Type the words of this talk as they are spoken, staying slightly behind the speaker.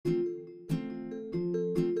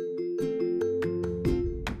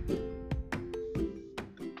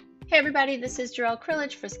everybody, this is Jarrell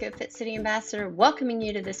Krillich, Frisco Fit City Ambassador, welcoming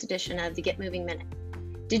you to this edition of the Get Moving Minute.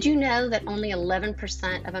 Did you know that only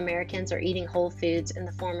 11% of Americans are eating whole foods in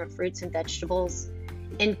the form of fruits and vegetables,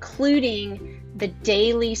 including the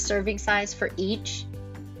daily serving size for each?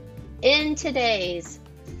 In today's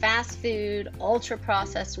fast food,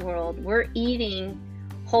 ultra-processed world, we're eating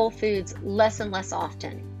whole foods less and less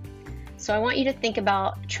often. So I want you to think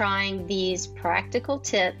about trying these practical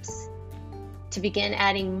tips to begin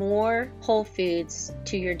adding more whole foods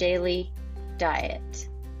to your daily diet.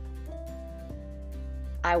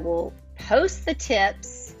 I will post the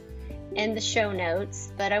tips in the show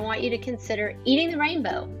notes, but I want you to consider eating the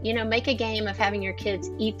rainbow. Make a game of having your kids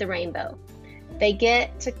eat the rainbow. They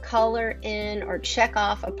get to color in or check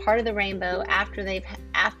off a part of the rainbow after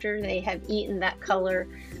they have eaten that color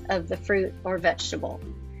of the fruit or vegetable.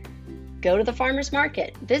 Go to the farmer's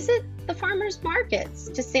market. Visit the farmer's markets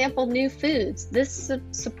to sample new foods. This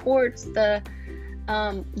supports the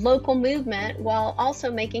local movement while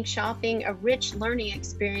also making shopping a rich learning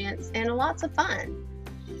experience and lots of fun.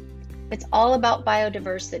 It's all about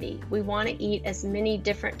biodiversity. We want to eat as many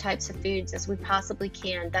different types of foods as we possibly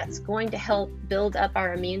can. That's going to help build up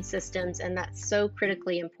our immune systems, and that's so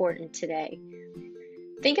critically important today.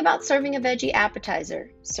 Think about serving a veggie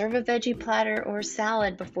appetizer. Serve a veggie platter or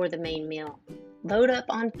salad before the main meal. Load up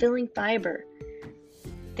on filling fiber.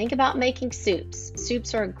 Think about making soups.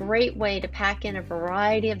 Soups are a great way to pack in a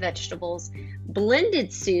variety of vegetables.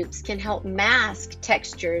 Blended soups can help mask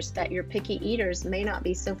textures that your picky eaters may not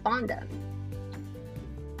be so fond of.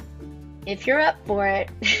 If you're up for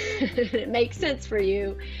it, it makes sense for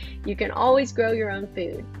you, you can always grow your own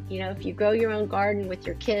food. If you grow your own garden with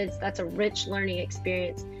your kids, that's a rich learning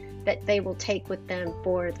experience that they will take with them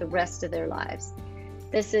for the rest of their lives.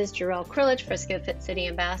 This is Jarrell Krillich, Frisco Fit City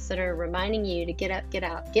Ambassador, reminding you to get up, get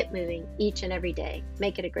out, get moving each and every day.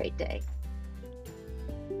 Make it a great day.